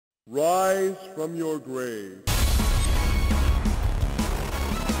Rise from your grave.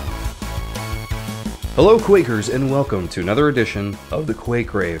 Hello Quakers, and welcome to another edition of the Quake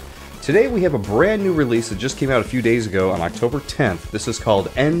Grave. Today we have a brand new release that just came out a few days ago on October 10th. This is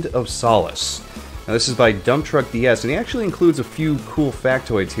called End of Solace. Now this is by Dump Truck DS, and he actually includes a few cool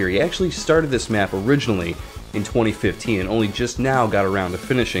factoids here. He actually started this map originally in 2015 and only just now got around to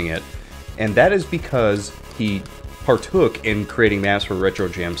finishing it. And that is because he partook in creating maps for Retro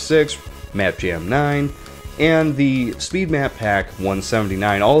Jam 6, Map Jam 9, and the Speed Map Pack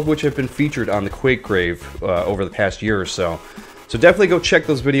 179, all of which have been featured on the Quake Grave over the past year or so. So definitely go check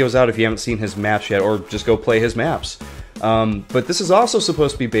those videos out if you haven't seen his maps yet, or just go play his maps. But this is also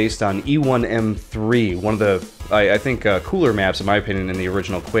supposed to be based on E1M3, one of the, I think, cooler maps, in my opinion, in the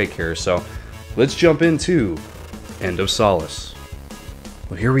original Quake here. So let's jump into End of Solace.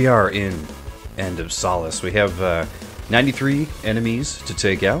 Well, here we are in End of Solace. We have 93 enemies to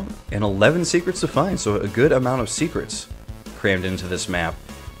take out and 11 secrets to find, so a good amount of secrets crammed into this map.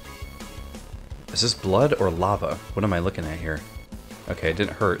 Is this blood or lava? What am I looking at here? Okay, it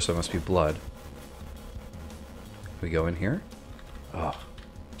didn't hurt, so it must be blood. We go in here? Oh,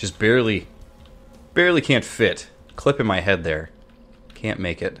 just barely can't fit. Clip in my head there. Can't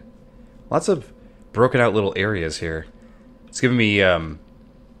make it. Lots of broken out little areas here. It's giving me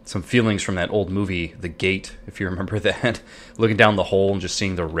some feelings from that old movie, The Gate, if you remember that. Looking down the hole and just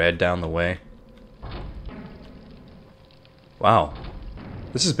seeing the red down the way. Wow.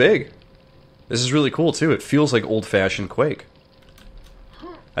 This is big. This is really cool, too. It feels like old-fashioned Quake.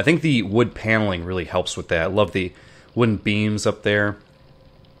 I think the wood paneling really helps with that. I love the wooden beams up there.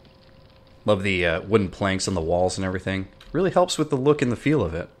 Love the wooden planks on the walls and everything. Really helps with the look and the feel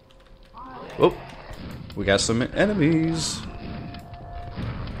of it. Oh, we got some enemies.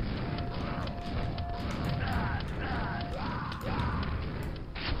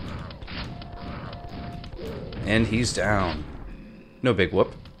 And he's down. No big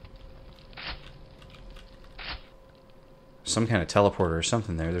whoop. Some kind of teleporter or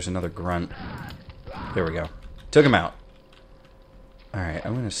something there. There's another grunt. There we go. Took him out. Alright,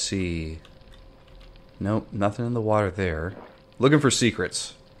 I'm gonna see... Nope, nothing in the water there. Looking for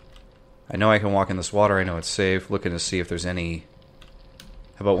secrets. I know I can walk in this water. I know it's safe. Looking to see if there's any...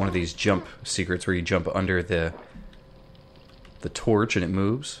 How about one of these jump secrets where you jump under the torch and it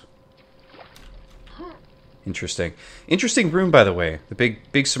moves? Interesting. Interesting room, by the way. The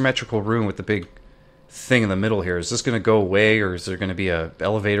big symmetrical room with the big thing in the middle here. Is this going to go away, or is there going to be a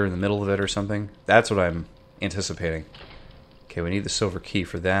elevator in the middle of it or something? That's what I'm anticipating. Okay, we need the silver key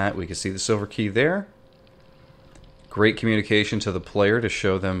for that. We can see the silver key there. Great communication to the player to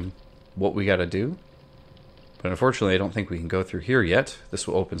show them what we got to do. But unfortunately, I don't think we can go through here yet. This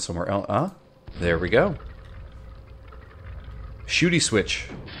will open somewhere else. There we go. Shooty switch.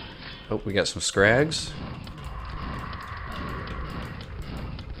 Oh, we got some scrags.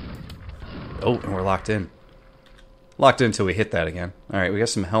 Oh, and we're locked in. Locked in until we hit that again. Alright, we got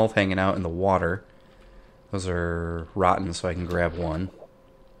some health hanging out in the water. Those are rotten, so I can grab one.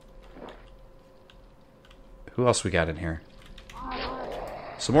 Who else we got in here?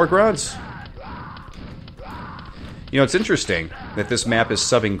 Some more grunts. You know, it's interesting that this map is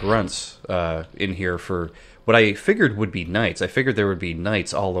subbing grunts in here for what I figured would be knights. I figured there would be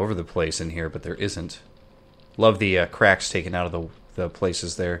knights all over the place in here, but there isn't. Love the cracks taken out of the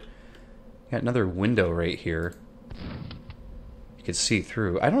places there. Got another window right here. You can see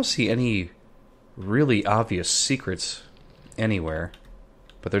through. I don't see any really obvious secrets anywhere.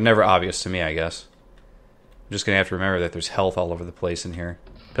 But they're never obvious to me, I guess. I'm just going to have to remember that there's health all over the place in here.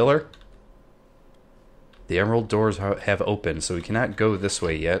 Pillar? The emerald doors have opened, so we cannot go this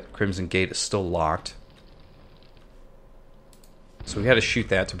way yet. Crimson Gate is still locked. So we got to shoot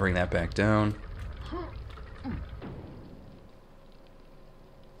that to bring that back down.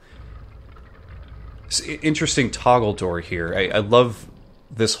 Interesting toggle door here. I love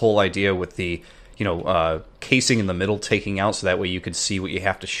this whole idea with the, casing in the middle taking out so that way you can see what you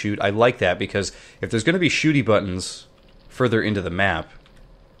have to shoot. I like that because if there's going to be shooty buttons further into the map,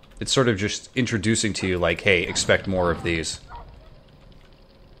 it's sort of just introducing to you like, hey, expect more of these.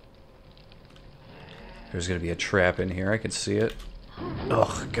 There's going to be a trap in here. I can see it.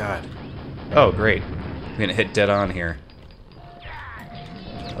 Oh, God. Oh, great. I'm going to hit dead on here.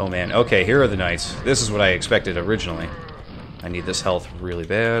 Oh man, okay, here are the knights. This is what I expected originally. I need this health really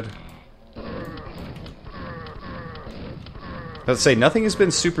bad. Let's say nothing has been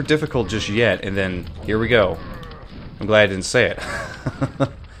super difficult just yet, and then here we go. I'm glad I didn't say it.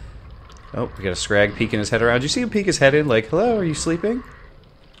 Oh, we got a scrag peeking his head around. Did you see him peek his head in like, hello, are you sleeping?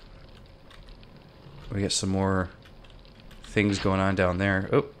 We got some more things going on down there.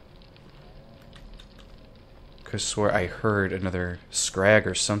 Oh, could swear I heard another scrag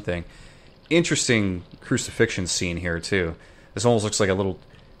or something. Interesting crucifixion scene here, too. This almost looks like a little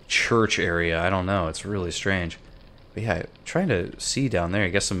church area. I don't know. It's really strange. But yeah, trying to see down there. I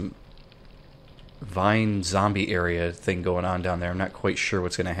guess some vine zombie area thing going on down there. I'm not quite sure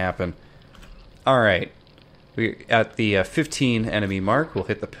what's going to happen. Alright. We're at the 15 enemy mark. We'll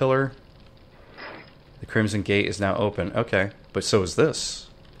hit the pillar. The Crimson Gate is now open. Okay. But so is this.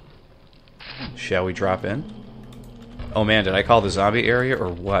 Shall we drop in? Oh man, did I call the zombie area or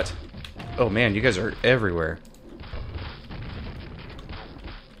what? Oh man, you guys are everywhere.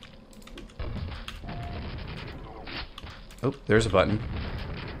 Oh, there's a button.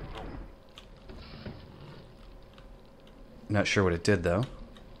 Not sure what it did though.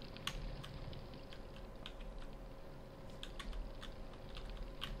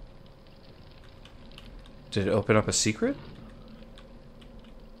 Did it open up a secret?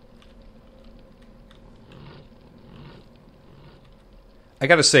 I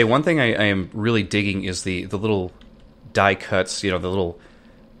gotta say, one thing I am really digging is the little die cuts, you know, the little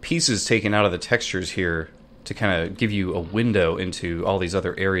pieces taken out of the textures here to kind of give you a window into all these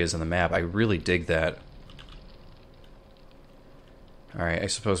other areas on the map. I really dig that. Alright, I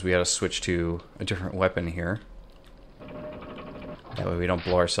suppose we gotta switch to a different weapon here. That way we don't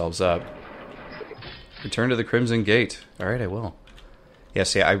blow ourselves up. Return to the Crimson Gate. Alright, I will.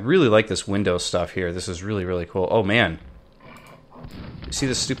 Yes, yeah, I really like this window stuff here. This is really, really cool. Oh, man. You see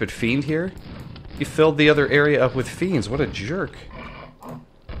this stupid fiend here? He filled the other area up with fiends. What a jerk.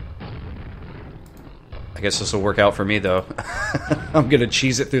 I guess this will work out for me, though. I'm gonna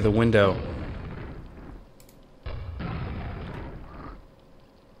cheese it through the window.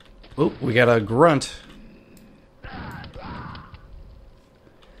 Oh, we got a grunt.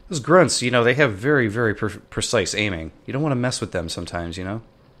 Those grunts, you know, they have very, very precise aiming. You don't want to mess with them sometimes, you know?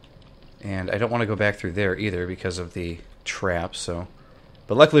 And I don't want to go back through there either because of the trap, so...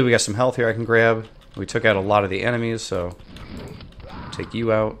 But luckily we got some health here I can grab. We took out a lot of the enemies, so... Take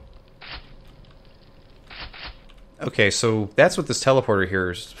you out. Okay, so that's what this teleporter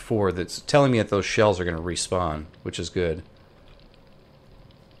here is for. That's telling me that those shells are going to respawn, which is good.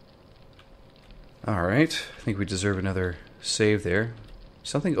 Alright, I think we deserve another save there.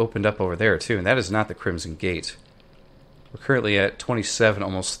 Something opened up over there, too, and that is not the Crimson Gate. We're currently at 27,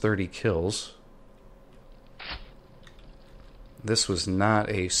 almost 30 kills. This was not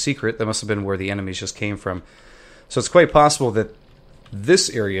a secret. That must have been where the enemies just came from. So it's quite possible that this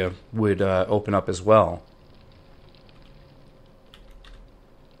area would open up as well.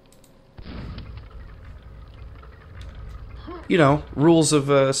 You know, rules of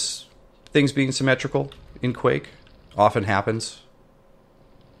things being symmetrical in Quake often happens.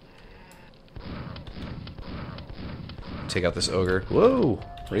 Take out this ogre. Whoa!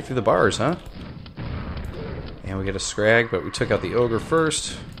 Right through the bars, huh? And we get a scrag, but we took out the ogre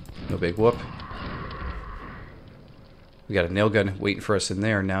first. No big whoop. We got a nail gun waiting for us in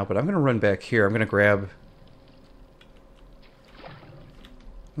there now, but I'm going to run back here. I'm going to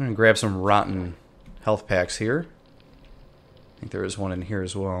grab some rotten health packs here. I think there is one in here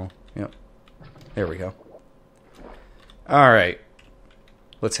as well. Yep. There we go. Alright.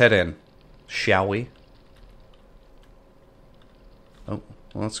 Let's head in. Shall we? Oh,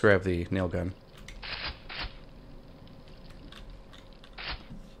 well, let's grab the nail gun.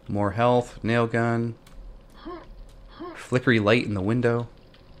 More health, nail gun. Flickery light in the window.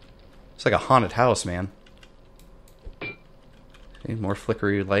 It's like a haunted house, man. Okay, more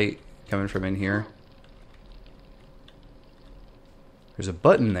flickery light coming from in here. There's a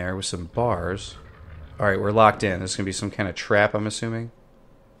button there with some bars. Alright, we're locked in. This is going to be some kind of trap, I'm assuming.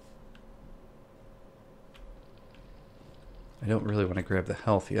 I don't really want to grab the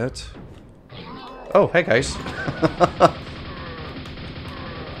health yet. Oh, hey guys.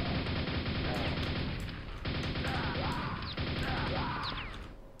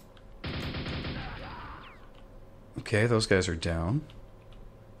 Okay, those guys are down.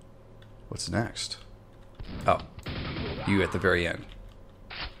 What's next? Oh, you at the very end.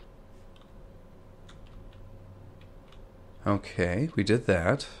 Okay, we did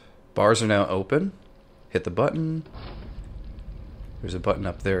that. Bars are now open. Hit the button. There's a button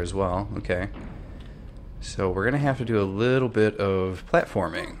up there as well. Okay. So we're going to have to do a little bit of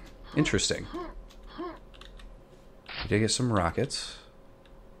platforming. Interesting. We did get some rockets.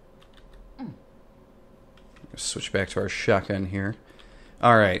 Switch back to our shotgun here.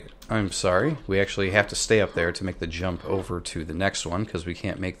 Alright, I'm sorry. We actually have to stay up there to make the jump over to the next one, because we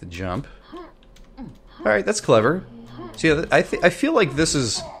can't make the jump. Alright, that's clever. So yeah, I feel like this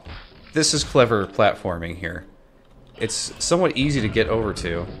is clever platforming here. It's somewhat easy to get over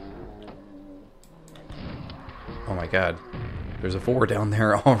to. Oh my god. There's a 4 down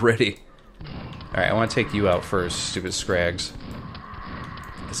there already. Alright, I want to take you out first, stupid Scrags.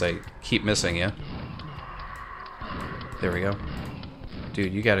 Because I keep missing you. There we go.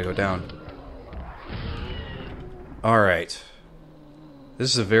 Dude, you gotta go down. Alright.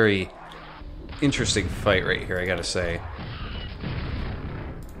 This is a very interesting fight right here, I gotta say.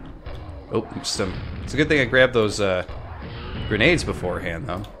 Oh, it's a good thing I grabbed those grenades beforehand,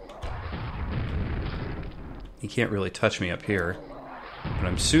 though. He can't really touch me up here. But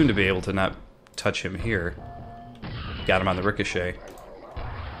I'm soon to be able to not touch him here. Got him on the ricochet.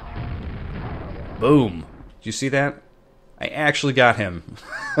 Boom! Did you see that? I actually got him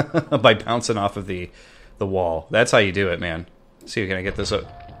by bouncing off of the wall. That's how you do it, man. Let's see, can I get this up?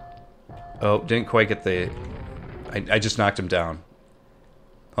 Oh, didn't quite get the... I just knocked him down.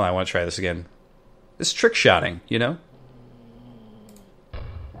 Oh, I want to try this again. This is trick-shotting, you know?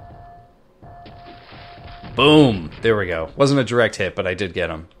 Boom! There we go. Wasn't a direct hit, but I did get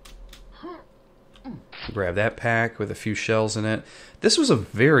him. Grab that pack with a few shells in it. This was a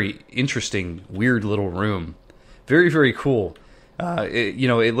very interesting, weird little room. Very, very cool. You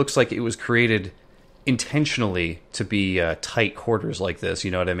know, it looks like it was created intentionally to be tight quarters like this,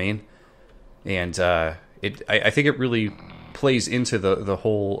 you know what I mean? And I think it really plays into the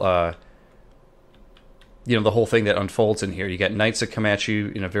whole, you know, the whole thing that unfolds in here. You got knights that come at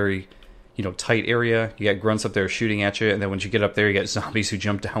you in a very, you know, tight area. You got grunts up there shooting at you, and then once you get up there, you got zombies who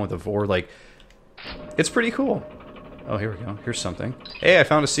jump down with a vor. Like, it's pretty cool. Oh, here we go. Here's something. Hey, I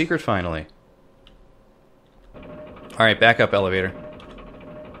found a secret finally. Alright, back up, elevator.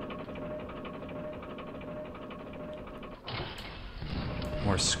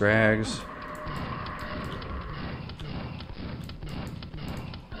 More scrags.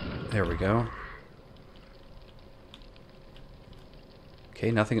 There we go. Okay,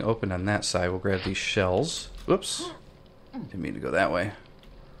 nothing open on that side. We'll grab these shells. Whoops. Didn't mean to go that way.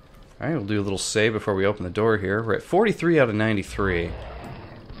 Alright, we'll do a little save before we open the door here. We're at 43 out of 93.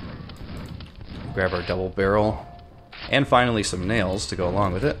 Grab our double barrel. And finally some nails to go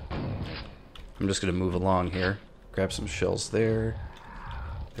along with it. I'm just going to move along here. Grab some shells there.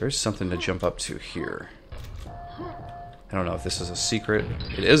 There's something to jump up to here. I don't know if this is a secret.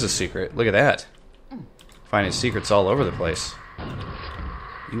 It is a secret. Look at that. Finding secrets all over the place.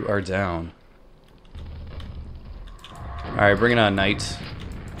 You are down. Alright, bring it on, knight.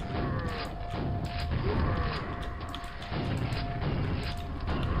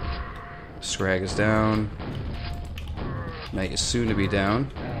 Scrag is down. Knight is soon to be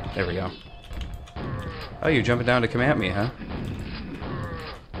down. There we go. Oh, you're jumping down to come at me, huh?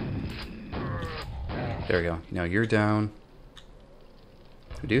 There we go. Now you're down.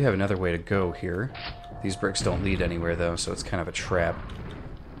 We do have another way to go here. These bricks don't lead anywhere, though, so it's kind of a trap.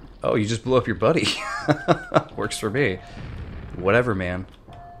 Oh, you just blew up your buddy. Works for me. Whatever, man.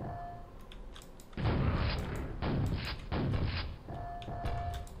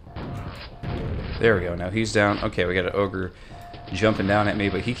 There we go. Now he's down. Okay, we got an ogre jumping down at me,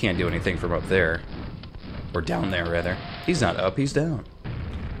 but he can't do anything from up there. Or down there, rather. He's not up, he's down.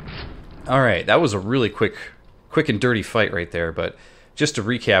 Alright, that was a really quick and dirty fight right there, but just to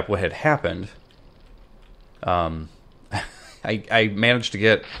recap what had happened, I managed to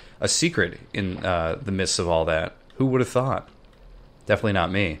get a secret in the midst of all that. Who would have thought? Definitely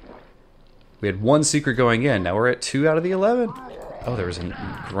not me. We had one secret going in, now we're at 2 out of the 11. Oh, there was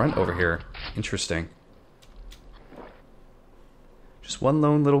a grunt over here. Interesting. Just one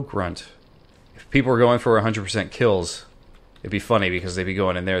lone little grunt. If people were going for 100% kills, it'd be funny because they'd be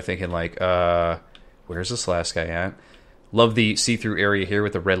going in there thinking like, where's this last guy at? Love the see-through area here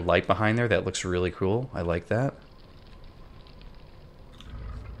with the red light behind there. That looks really cool. I like that.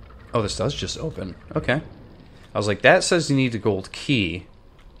 Oh, this does just open. Okay. I was like, that says you need the gold key.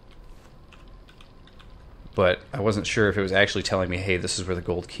 But I wasn't sure if it was actually telling me, hey, this is where the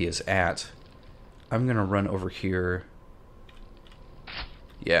gold key is at. I'm going to run over here.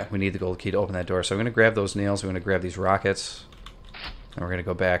 Yeah, we need the gold key to open that door. So I'm going to grab those nails. I'm going to grab these rockets. And we're going to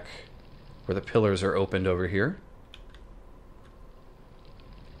go back where the pillars are opened over here.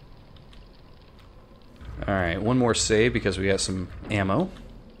 Alright, one more save because we got some ammo.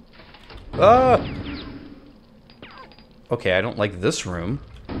 Ah! Okay, I don't like this room.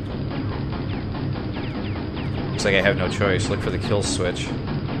 Looks like I have no choice. Look for the kill switch.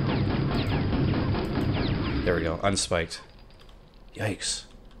 There we go, unspiked. Yikes.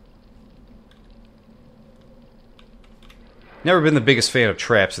 Never been the biggest fan of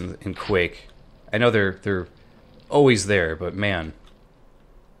traps in Quake. I know they're always there, but man,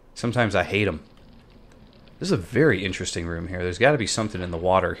 sometimes I hate them. This is a very interesting room here. There's got to be something in the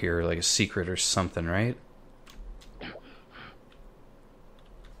water here, like a secret or something, right?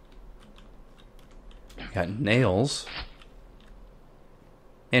 Got nails.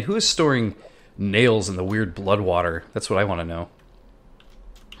 And who is storing nails in the weird blood water? That's what I want to know.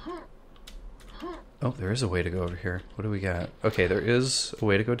 Oh, there is a way to go over here. What do we got? Okay, there is a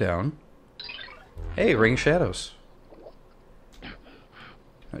way to go down. Hey, Ring Shadows.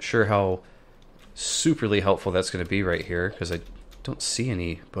 Not sure how superly helpful that's going to be right here, because I don't see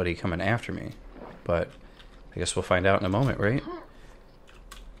anybody coming after me. But I guess we'll find out in a moment, right?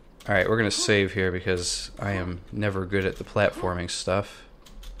 Alright, we're going to save here because I am never good at the platforming stuff.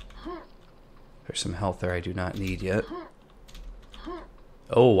 There's some health there I do not need yet.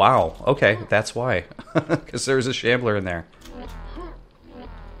 Oh, wow. Okay, that's why. Because there's a Shambler in there.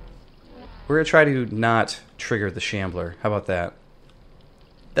 We're going to try to not trigger the Shambler. How about that?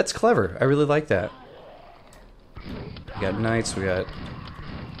 That's clever. I really like that. We got Knights, we got...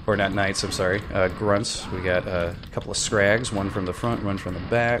 Or not Knights, I'm sorry. Grunts. We got a couple of Scrags. One from the front, one from the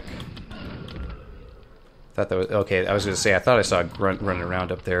back. Thought that was... Okay, I was going to say, I thought I saw a Grunt running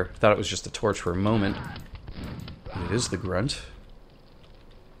around up there. Thought it was just a torch for a moment. But it is the Grunt.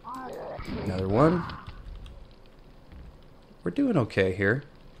 Another one. We're doing okay here.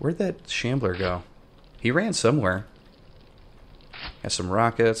 Where'd that Shambler go? He ran somewhere. Got some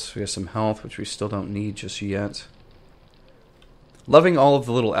rockets. We got some health, which we still don't need just yet. Loving all of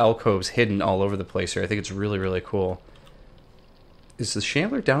the little alcoves hidden all over the place here. I think it's really, really cool. Is the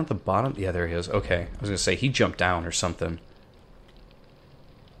Shambler down at the bottom? Yeah, there he is. Okay. I was going to say, he jumped down or something.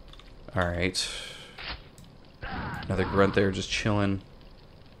 Alright. Another Grunt there just chilling.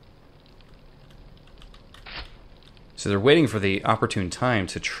 So they're waiting for the opportune time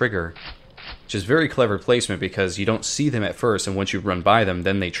to trigger. Which is very clever placement because you don't see them at first, and once you run by them,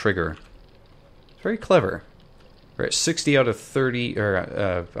 then they trigger. It's very clever. We're at 60 out of 30,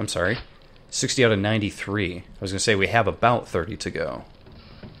 or, I'm sorry, 60 out of 93. I was going to say we have about 30 to go.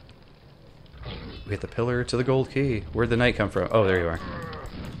 We hit the pillar to the gold key. Where'd the knight come from? Oh, there you are.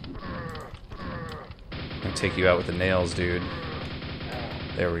 I'm going to take you out with the nails, dude.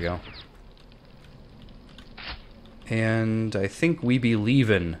 There we go. And I think we be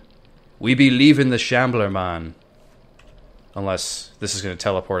leaving. We be leaving the Shambler, man. Unless this is going to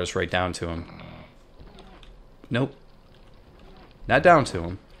teleport us right down to him. Nope. Not down to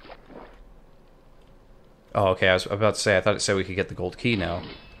him. Oh, okay, I was about to say, I thought it said we could get the gold key now.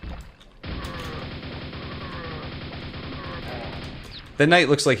 The knight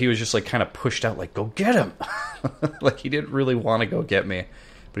looks like he was just like kind of pushed out, like, go get him! Like he didn't really want to go get me.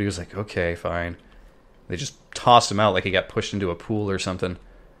 But he was like, okay, fine. They just tossed him out like he got pushed into a pool or something.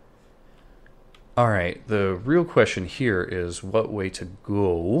 Alright, the real question here is what way to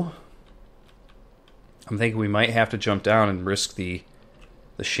go? I'm thinking we might have to jump down and risk the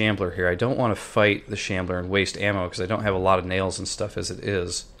Shambler here. I don't want to fight the Shambler and waste ammo because I don't have a lot of nails and stuff as it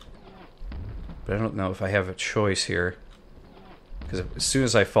is. But I don't know if I have a choice here. Because as soon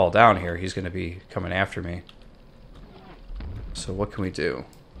as I fall down here, he's going to be coming after me. So what can we do?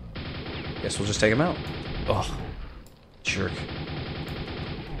 Guess we'll just take him out. Oh, jerk.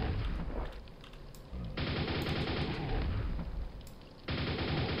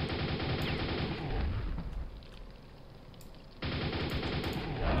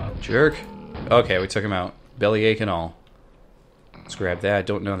 Jerk. Okay, we took him out. Bellyache and all. Let's grab that.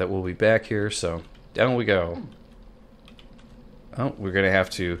 Don't know that we'll be back here, so down we go. Oh, we're going to have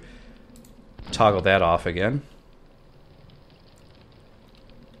to toggle that off again.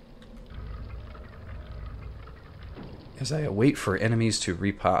 As I wait for enemies to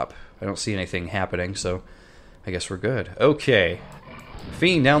repop. I don't see anything happening, so I guess we're good. Okay.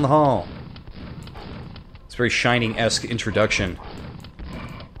 Fiend down the hall. It's a very Shining-esque introduction.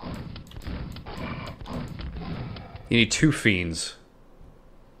 You need two fiends.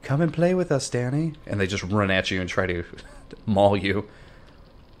 Come and play with us, Danny. And they just run at you and try to maul you.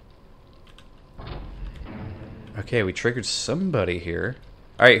 Okay, we triggered somebody here.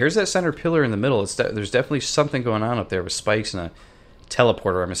 Alright, here's that center pillar in the middle. There's definitely something going on up there with spikes and a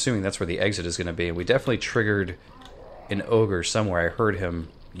teleporter. I'm assuming that's where the exit is going to be. And we definitely triggered an ogre somewhere. I heard him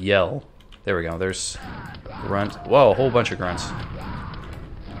yell. There we go. There's Grunt. Whoa, a whole bunch of grunts.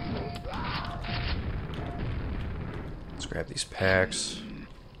 Let's grab these packs.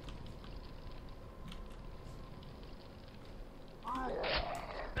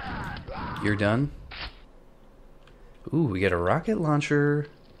 You're done? Ooh, we get a rocket launcher.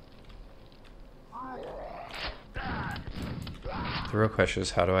 The real question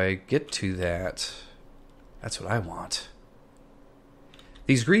is, how do I get to that? That's what I want.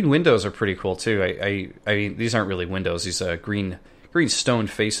 These green windows are pretty cool, too. I mean, these aren't really windows. These green stone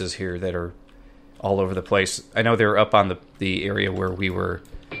faces here that are all over the place. I know they're up on the area where we were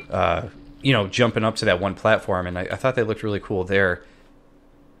you know, jumping up to that one platform, and I thought they looked really cool there.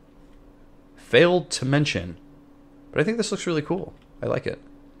 Failed to mention, but I think this looks really cool. I like it.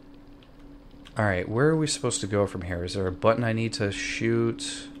 Alright, where are we supposed to go from here? Is there a button I need to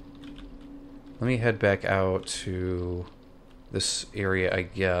shoot? Let me head back out to this area, I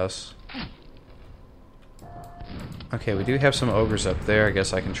guess. Okay, we do have some ogres up there. I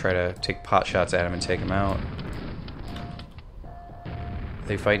guess I can try to take pot shots at them and take them out. Are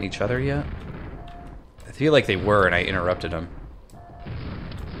they fighting each other yet? I feel like they were, and I interrupted them.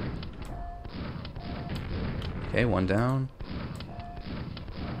 Okay, one down.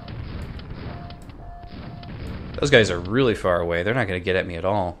 Those guys are really far away. They're not going to get at me at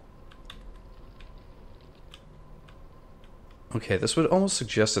all. Okay, this would almost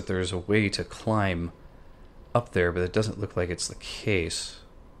suggest that there's a way to climb up there, but it doesn't look like it's the case.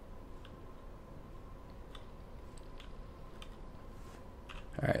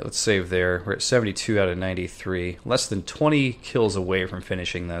 Alright, let's save there. We're at 72 out of 93. Less than 20 kills away from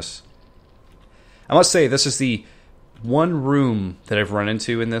finishing this. I must say, this is the one room that I've run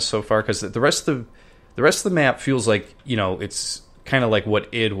into in this so far, because the rest of the map feels like, you know, it's kind of like what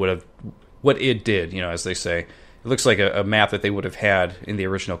id did, you know, as they say. It looks like a map that they would have had in the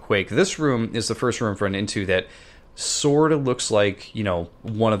original Quake. This room is the first room I've run into that sort of looks like, you know,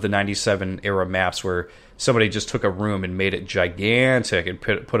 one of the 97 era maps where somebody just took a room and made it gigantic and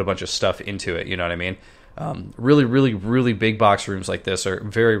put a bunch of stuff into it, you know what I mean? Really, really, really big box rooms like this are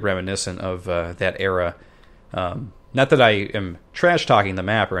very reminiscent of that era. Not that I am trash-talking the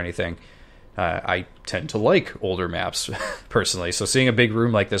map or anything. I tend to like older maps, personally. So seeing a big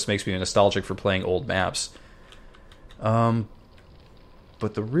room like this makes me nostalgic for playing old maps.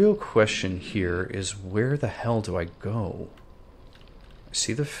 But the real question here is, where the hell do I go? I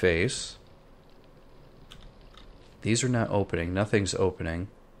see the face. These are not opening. Nothing's opening.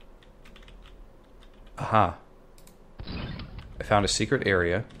 Aha. I found a secret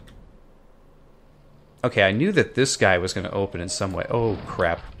area. Okay, I knew that this guy was going to open in some way. Oh,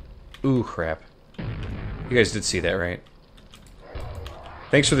 crap. Ooh, crap. You guys did see that, right?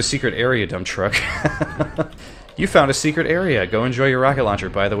 Thanks for the secret area, dumb truck. You found a secret area. Go enjoy your rocket launcher.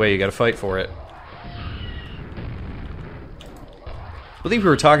 By the way, you gotta fight for it. I believe we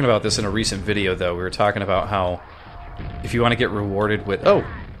were talking about this in a recent video, though. We were talking about how if you want to get rewarded with... Oh!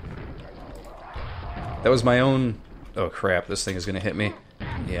 That was my own... Oh, crap. This thing is gonna hit me.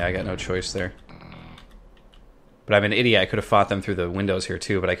 Yeah, I got no choice there. But I'm an idiot. I could have fought them through the windows here,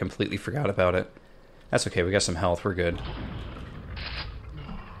 too, but I completely forgot about it. That's okay. We got some health. We're good.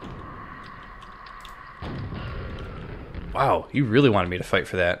 Wow, you really wanted me to fight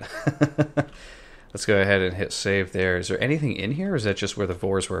for that. Let's go ahead and hit save there. Is there anything in here, or is that just where the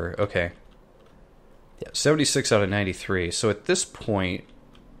Vors were? Okay. Yeah, 76 out of 93. So at this point,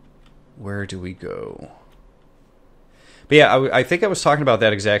 where do we go? But yeah, I think I was talking about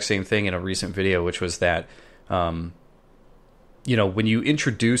that exact same thing in a recent video, which was that, you know, when you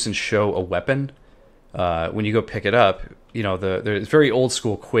introduce and show a weapon, when you go pick it up, you know, the very old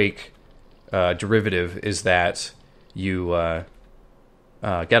school Quake derivative is that you got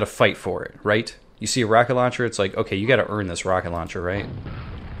to fight for it, right? You see a rocket launcher, it's like, okay, you got to earn this rocket launcher, right?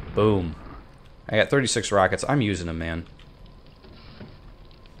 Boom. I got 36 rockets. I'm using them, man.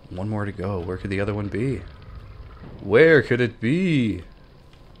 One more to go. Where could the other one be? Where could it be?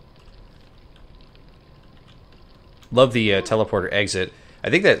 Love the teleporter exit. I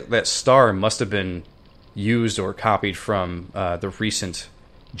think that star must have been used or copied from the recent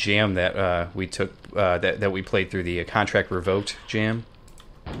jam that we took, that we played through, the Contract Revoked jam.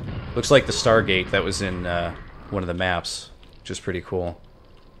 Looks like the Stargate that was in one of the maps, which is pretty cool.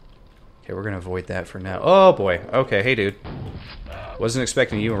 Okay, we're gonna avoid that for now. Oh boy. Okay, hey dude. Wasn't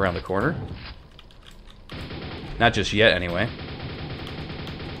expecting you around the corner. Not just yet, anyway.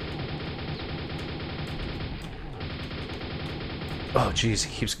 Oh jeez,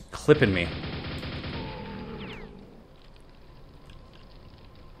 he keeps clipping me.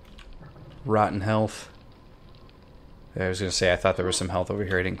 Rotten health. I was gonna say, I thought there was some health over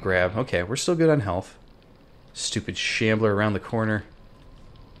here I didn't grab. Okay, we're still good on health. Stupid shambler around the corner.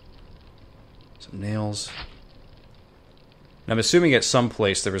 Some nails. And I'm assuming at some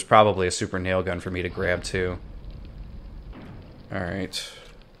place there was probably a super nail gun for me to grab too. Alright.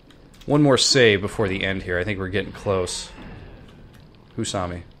 One more save before the end here. I think we're getting close. Who saw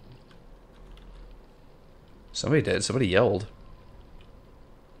me? Somebody did. Somebody yelled.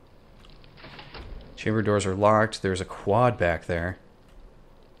 Chamber doors are locked. There's a quad back there.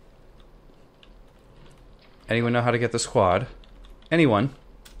 Anyone know how to get this quad? Anyone?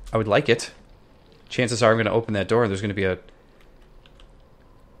 I would like it. Chances are I'm going to open that door and there's going to be a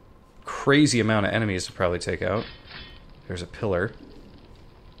crazy amount of enemies to probably take out. There's a pillar.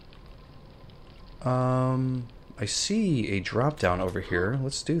 I see a drop down over here.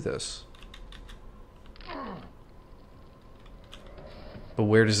 Let's do this. But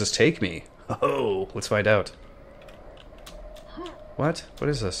where does this take me? Oh, let's find out. What? What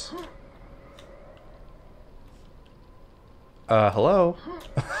is this? Hello?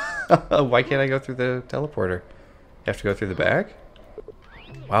 Why can't I go through the teleporter? Have to go through the back?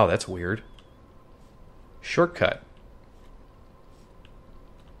 Wow, that's weird. Shortcut.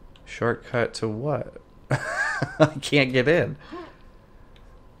 Shortcut to what? I can't get in.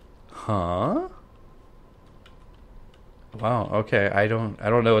 Huh? Wow, okay. I don't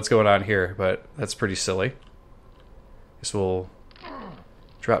know what's going on here, but that's pretty silly. Guess we'll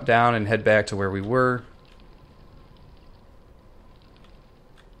drop down and head back to where we were.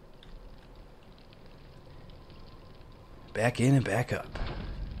 Back in and back up.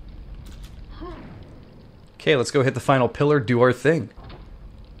 Okay, let's go hit the final pillar, do our thing.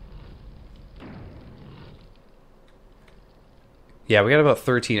 Yeah, we got about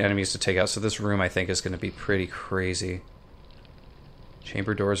 13 enemies to take out, so this room I think is going to be pretty crazy.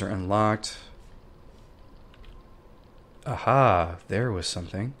 Chamber doors are unlocked. Aha, there was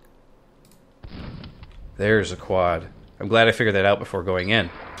something. There's a quad. I'm glad I figured that out before going in.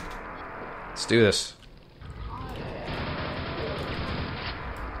 Let's do this.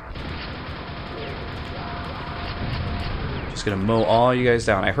 Just gonna mow all you guys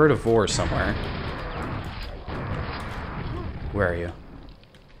down. I heard a Vor somewhere. Where are you?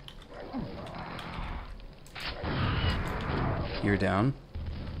 You're down.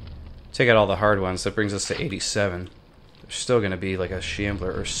 Take out all the hard ones. That brings us to 87. There's still going to be like a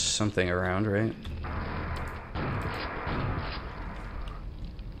shambler or something around, right?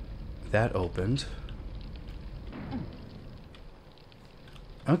 That opened.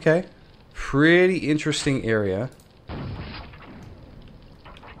 Okay. Pretty interesting area.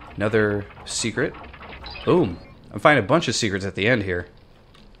 Another secret. Boom. I'm finding a bunch of secrets at the end here.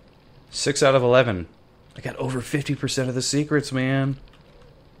 6 out of 11. I got over 50% of the secrets, man.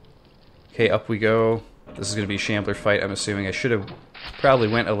 Okay, up we go. This is going to be a shambler fight, I'm assuming. I should have probably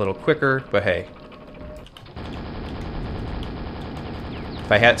went a little quicker, but hey.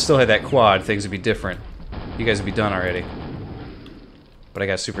 If I still had that quad, things would be different. You guys would be done already. But I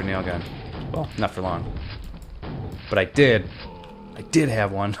got a super nail gun. Well, not for long. But I did. I did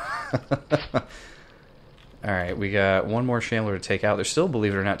have one. Alright, we got one more shambler to take out. There's still,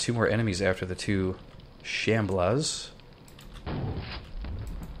 believe it or not, 2 more enemies after the 2 shamblas.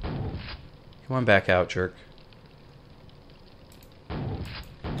 Come on back out, jerk.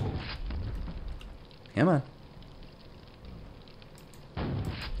 Come on.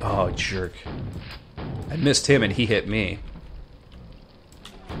 Oh, jerk. I missed him and he hit me.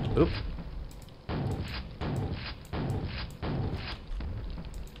 Oop.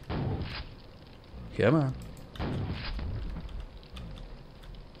 Come on.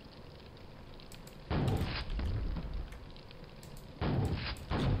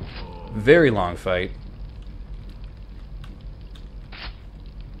 Very long fight.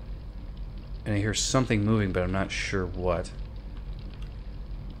 And I hear something moving, but I'm not sure what.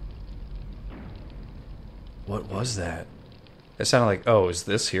 What was that? That sounded like, oh, is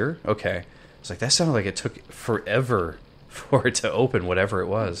this here? Okay. It's like, that sounded like it took forever for it to open, whatever it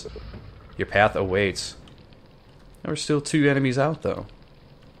was. Your path awaits. There were still 2 enemies out, though.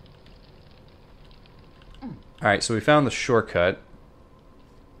 Alright, so we found the shortcut.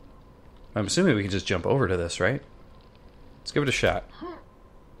 I'm assuming we can just jump over to this, right? Let's give it a shot.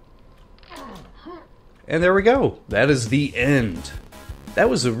 And there we go. That is the end. That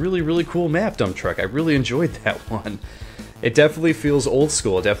was a really, really cool map, Dump Truck. I really enjoyed that one. It definitely feels old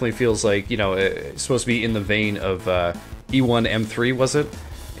school. It definitely feels like, you know, it's supposed to be in the vein of E1 M3, was it?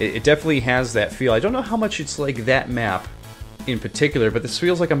 It definitely has that feel. I don't know how much it's like that map in particular, but this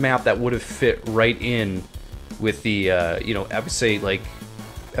feels like a map that would have fit right in with the, you know, I would say, like,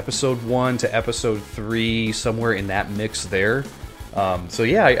 Episode 1 to Episode 3, somewhere in that mix there. So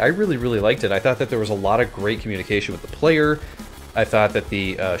yeah, I really, really liked it. I thought that there was a lot of great communication with the player. I thought that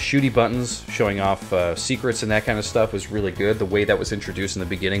the shooty buttons showing off secrets and that kind of stuff was really good. The way that was introduced in the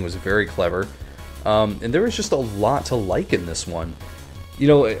beginning was very clever. And there was just a lot to like in this one. You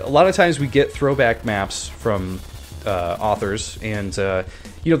know, a lot of times we get throwback maps from authors, and,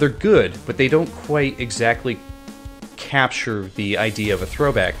 you know, they're good, but they don't quite exactly capture the idea of a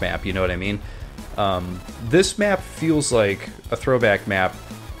throwback map, you know what I mean? This map feels like a throwback map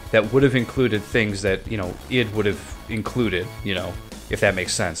that would have included things that, you know, id would have included, you know, if that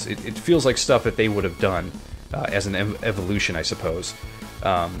makes sense. It feels like stuff that they would have done as an evolution, I suppose.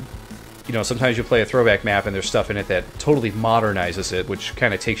 you know, sometimes you play a throwback map and there's stuff in it that totally modernizes it, which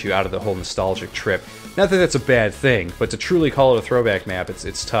kind of takes you out of the whole nostalgic trip. Not that that's a bad thing, but to truly call it a throwback map,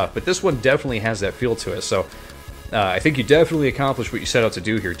 it's tough. But this one definitely has that feel to it, so I think you definitely accomplished what you set out to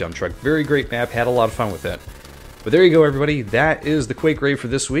do here, Dump Truck. Very great map, had a lot of fun with it. But there you go, everybody. That is the Quake Grave for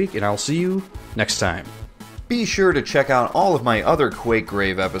this week, and I'll see you next time. Be sure to check out all of my other Quake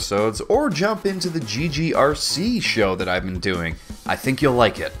Grave episodes, or jump into the GGRC show that I've been doing. I think you'll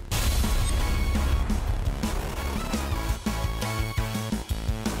like it.